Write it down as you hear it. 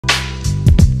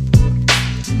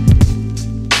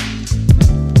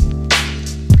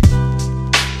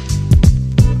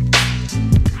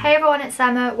Hey everyone, it's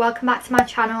Emma. Welcome back to my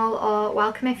channel, or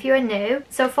welcome if you are new.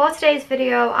 So for today's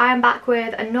video, I am back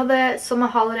with another summer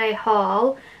holiday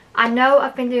haul. I know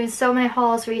I've been doing so many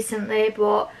hauls recently,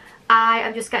 but I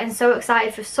am just getting so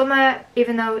excited for summer,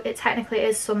 even though it technically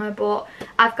is summer, but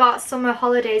I've got summer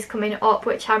holidays coming up,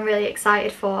 which I'm really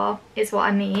excited for, is what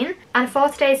I mean. And for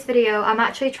today's video, I'm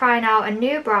actually trying out a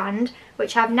new brand,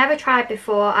 which I've never tried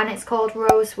before, and it's called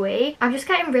ROSEWE. I'm just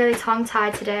getting really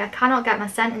tongue-tied today. I cannot get my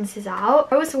sentences out.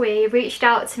 ROSEWE reached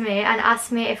out to me and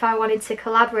asked me if I wanted to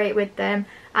collaborate with them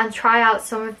and try out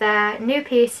some of their new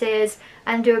pieces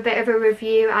and do a bit of a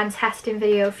review and testing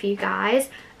video for you guys.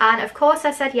 And of course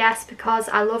I said yes, because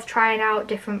I love trying out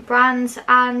different brands,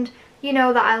 and you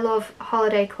know that I love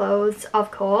holiday clothes,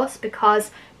 of course, because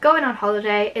going on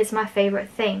holiday is my favourite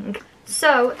thing.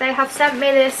 So they have sent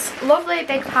me this lovely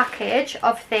big package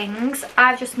of things.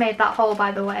 I've just made that haul,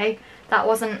 by the way. That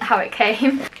wasn't how it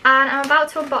came. And I'm about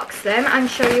to unbox them and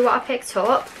show you what I picked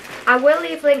up. I will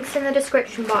leave links in the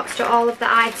description box to all of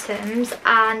the items,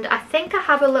 and I think I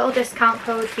have a little discount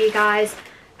code for you guys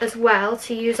as well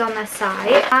to use on their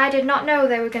site. I did not know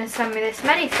they were going to send me this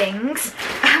many things.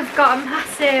 I've got a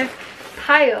massive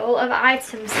pile of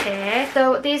items here.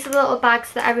 So these are the little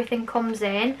bags that everything comes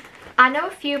in. I know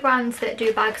a few brands that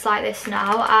do bags like this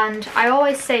now, and I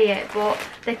always say it, but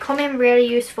they come in really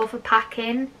useful for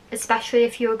packing, especially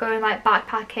if you're going like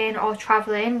backpacking or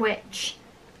travelling, which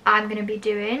I'm going to be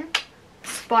doing.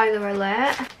 Spoiler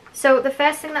alert. So the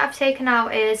first thing that I've taken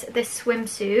out is this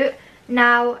swimsuit.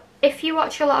 Now, if you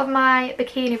watch a lot of my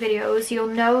bikini videos, you'll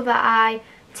know that I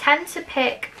tend to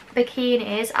pick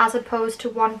bikinis as opposed to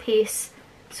one-piece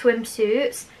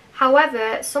swimsuits.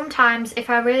 However, sometimes if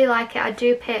I really like it, I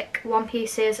do pick one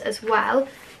pieces as well.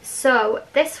 So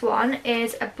this one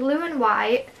is a blue and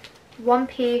white one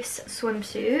piece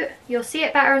swimsuit. You'll see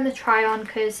it better in the try on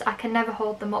because I can never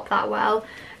hold them up that well.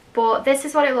 But this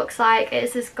is what it looks like. It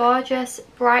is this gorgeous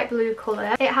bright blue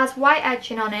colour. It has white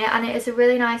edging on it, and it is a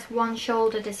really nice one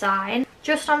shoulder design.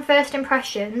 Just on first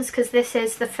impressions, because this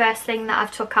is the first thing that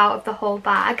I've took out of the whole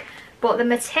bag, but the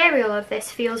material of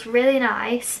this feels really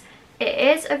nice. It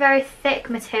is a very thick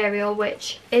material,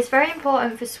 which is very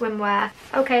important for swimwear.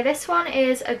 Okay, this one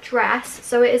is a dress,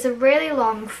 so it is a really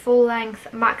long full-length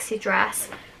maxi dress,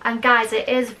 and guys, it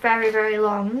is very, very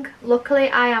long. Luckily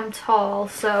I am tall,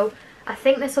 so I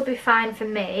think this will be fine for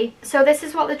me. So this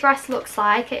is what the dress looks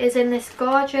like. It is in this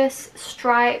gorgeous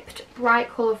striped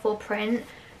bright colourful print,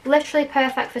 literally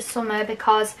perfect for summer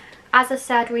because, as I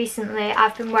said recently,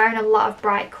 I've been wearing a lot of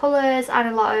bright colours and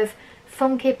a lot of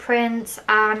funky prints,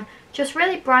 and just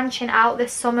really branching out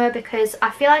this summer because I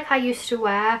feel like I used to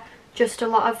wear just a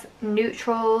lot of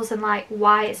neutrals and like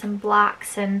whites and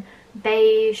blacks, and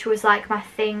beige was like my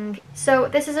thing. So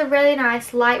this is a really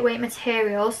nice lightweight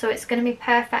material, so it's going to be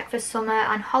perfect for summer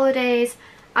and holidays.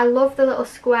 I love the little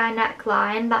square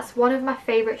neckline. That's one of my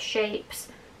favourite shapes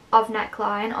of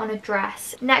neckline on a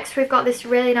dress. Next we've got this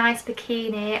really nice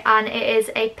bikini, and it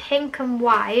is a pink and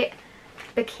white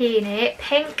bikini.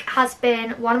 Pink has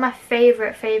been one of my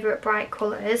favourite bright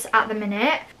colours at the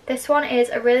minute. This one is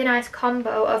a really nice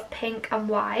combo of pink and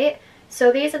white. So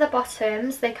these are the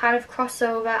bottoms. They kind of cross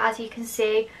over, as you can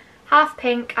see, half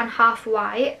pink and half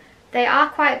white. They are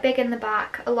quite big in the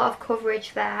back, a lot of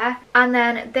coverage there. And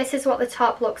then this is what the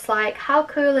top looks like. How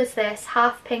cool is this?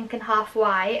 Half pink and half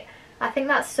white. I think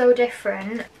that's so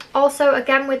different. Also,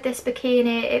 again with this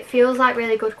bikini, it feels like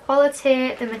really good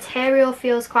quality. The material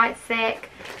feels quite thick.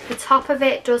 The top of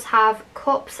it does have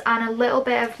cups and a little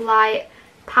bit of light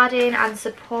padding and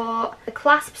support. The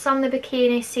clasps on the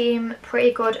bikini seem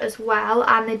pretty good as well,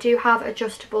 and they do have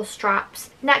adjustable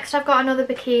straps. Next I've got another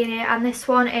bikini, and this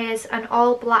one is an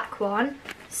all black one.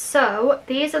 So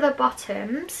these are the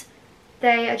bottoms.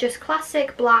 They are just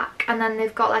classic black, and then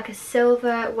they've got like a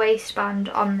silver waistband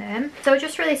on them. So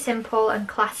just really simple and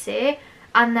classy.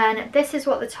 And then this is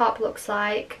what the top looks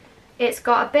like. It's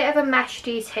got a bit of a mesh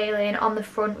detailing on the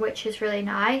front, which is really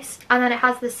nice. And then it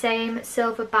has the same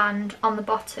silver band on the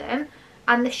bottom.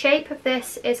 And the shape of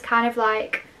this is kind of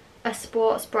like a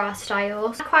sports bra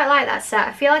style. I quite like that set.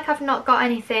 I feel like I've not got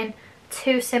anything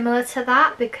too similar to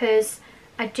that, because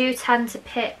I do tend to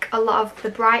pick a lot of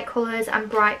the bright colours and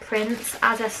bright prints,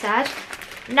 as I said.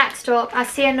 Next up, I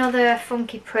see another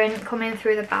funky print coming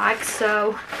through the bag,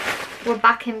 so we're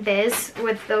back in biz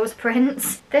with those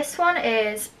prints. This one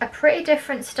is a pretty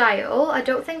different style. I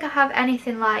don't think I have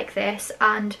anything like this,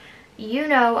 and you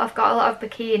know I've got a lot of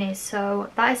bikinis,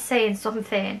 so that is saying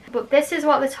something. But this is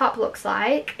what the top looks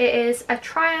like. It is a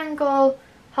triangle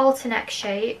halter neck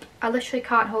shape. I literally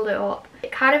can't hold it up.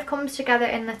 It kind of comes together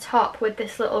in the top with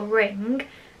this little ring,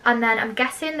 and then I'm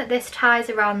guessing that this ties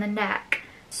around the neck.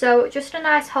 So just a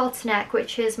nice halter neck,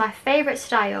 which is my favourite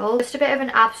style. Just a bit of an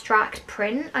abstract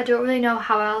print. I don't really know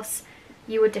how else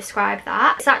you would describe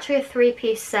that. It's actually a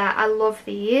 3-piece set. I love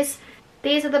these.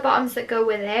 These are the bottoms that go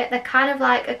with it. They're kind of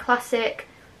like a classic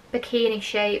bikini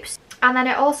shapes. And then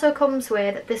it also comes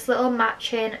with this little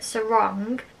matching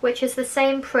sarong, which is the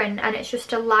same print, and it's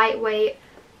just a lightweight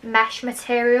mesh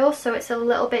material, so it's a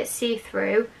little bit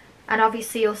see-through, and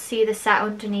obviously you'll see the set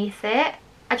underneath it.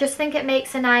 I just think it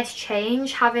makes a nice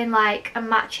change having like a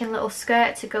matching little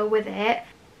skirt to go with it.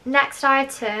 Next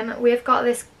item, we've got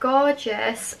this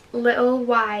gorgeous little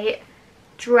white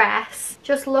dress.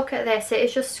 Just look at this, it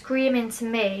is just screaming to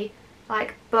me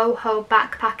like boho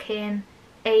backpacking,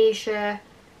 Asia.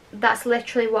 That's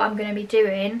literally what I'm going to be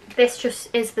doing. This just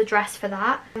is the dress for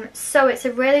that. So it's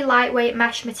a really lightweight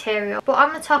mesh material, but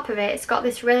on the top of it, it's got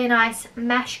this really nice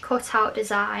mesh cutout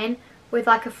design with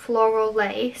like a floral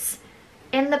lace.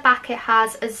 In the back it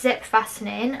has a zip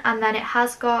fastening, and then it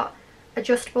has got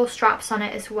adjustable straps on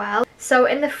it as well. So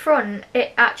in the front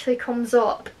it actually comes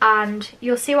up, and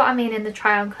you'll see what I mean in the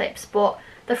try on clips, but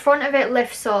the front of it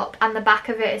lifts up and the back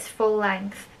of it is full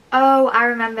length. Oh, I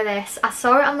remember this. I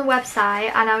saw it on the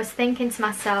website and I was thinking to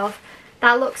myself,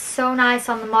 that looks so nice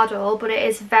on the model, but it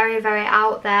is very, very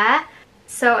out there.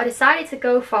 So I decided to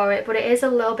go for it, but it is a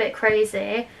little bit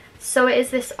crazy. So it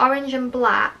is this orange and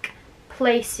black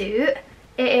play suit.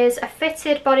 It is a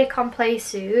fitted bodycon play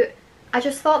suit. I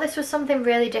just thought this was something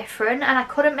really different, and I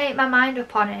couldn't make my mind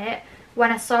up on it when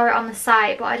I saw it on the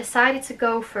site, but I decided to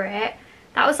go for it.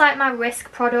 That was like my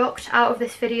risk product out of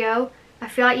this video. I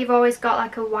feel like you've always got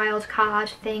like a wild card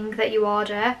thing that you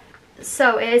order.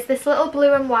 So it is this little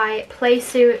blue and white play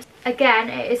suit. Again,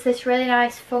 it is this really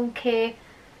nice funky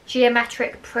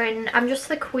geometric print. I'm just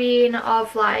the queen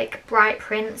of like bright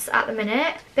prints at the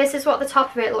minute. This is what the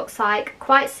top of it looks like,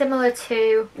 quite similar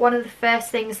to one of the first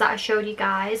things that I showed you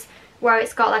guys, where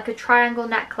it's got like a triangle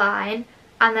neckline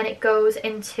and then it goes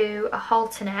into a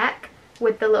halter neck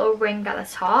with the little ring at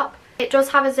the top. It does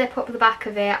have a zip up the back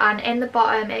of it, and in the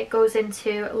bottom it goes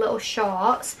into little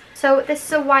shorts. So this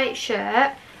is a white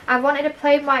shirt. I've wanted a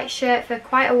plain white shirt for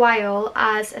quite a while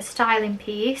as a styling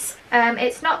piece.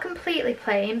 It's not completely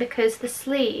plain because the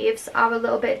sleeves are a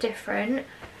little bit different.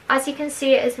 As you can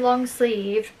see, it is long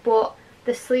sleeved, but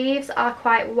the sleeves are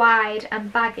quite wide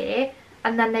and baggy,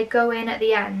 and then they go in at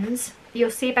the ends. You'll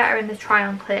see better in the try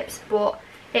on clips, but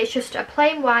it's just a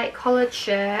plain white collared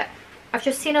shirt. I've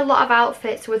just seen a lot of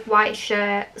outfits with white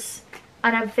shirts,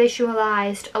 and I've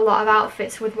visualised a lot of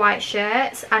outfits with white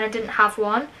shirts, and I didn't have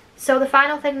one. So the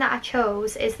final thing that I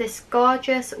chose is this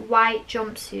gorgeous white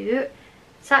jumpsuit.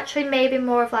 It's actually maybe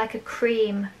more of like a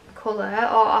cream colour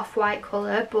or off-white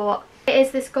colour, but it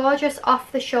is this gorgeous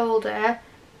off-the-shoulder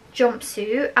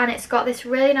jumpsuit, and it's got this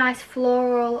really nice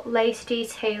floral lace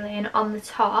detailing on the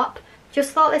top.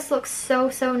 Just thought this looks so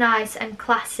nice and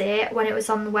classy when it was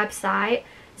on the website.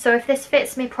 So if this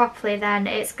fits me properly, then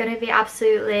it's going to be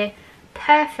absolutely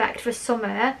perfect for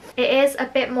summer. It is a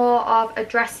bit more of a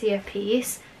dressier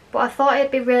piece, but I thought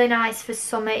it'd be really nice for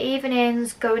summer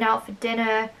evenings, going out for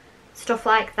dinner, stuff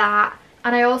like that.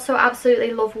 And I also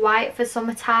absolutely love white for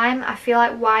summertime. I feel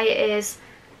like white is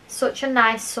such a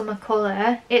nice summer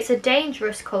colour. It's a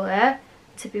dangerous colour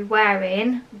to be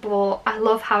wearing, but I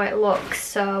love how it looks.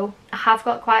 So I have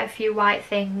got quite a few white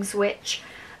things, which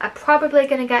are probably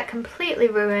going to get completely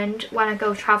ruined when I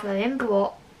go travelling,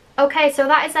 but okay, so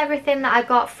that is everything that I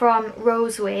got from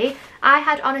ROSEWE. I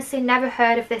had honestly never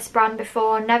heard of this brand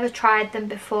before, never tried them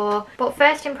before, but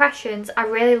first impressions, I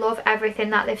really love everything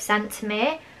that they've sent to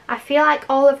me. I feel like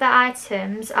all of the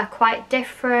items are quite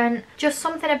different, just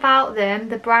something about them,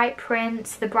 the bright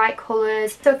prints, the bright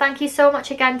colours. So thank you so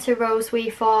much again to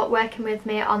ROSEWE for working with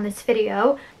me on this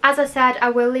video. As I said, I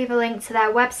will leave a link to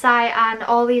their website and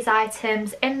all these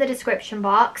items in the description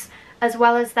box, as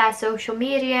well as their social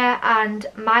media and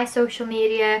my social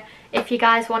media if you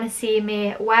guys want to see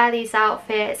me wear these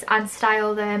outfits and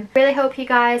style them. Really hope you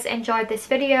guys enjoyed this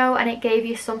video and it gave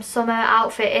you some summer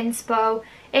outfit inspo.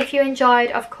 If you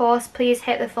enjoyed, of course, please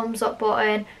hit the thumbs up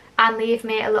button and leave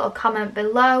me a little comment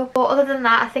below. But other than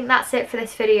that, I think that's it for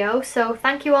this video. So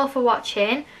thank you all for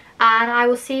watching, and I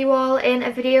will see you all in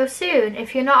a video soon.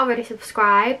 If you're not already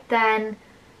subscribed, then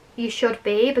you should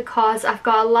be, because I've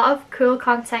got a lot of cool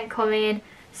content coming.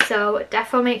 So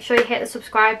definitely make sure you hit the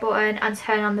subscribe button and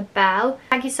turn on the bell.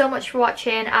 Thank you so much for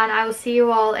watching, and I will see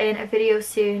you all in a video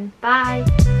soon.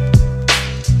 Bye!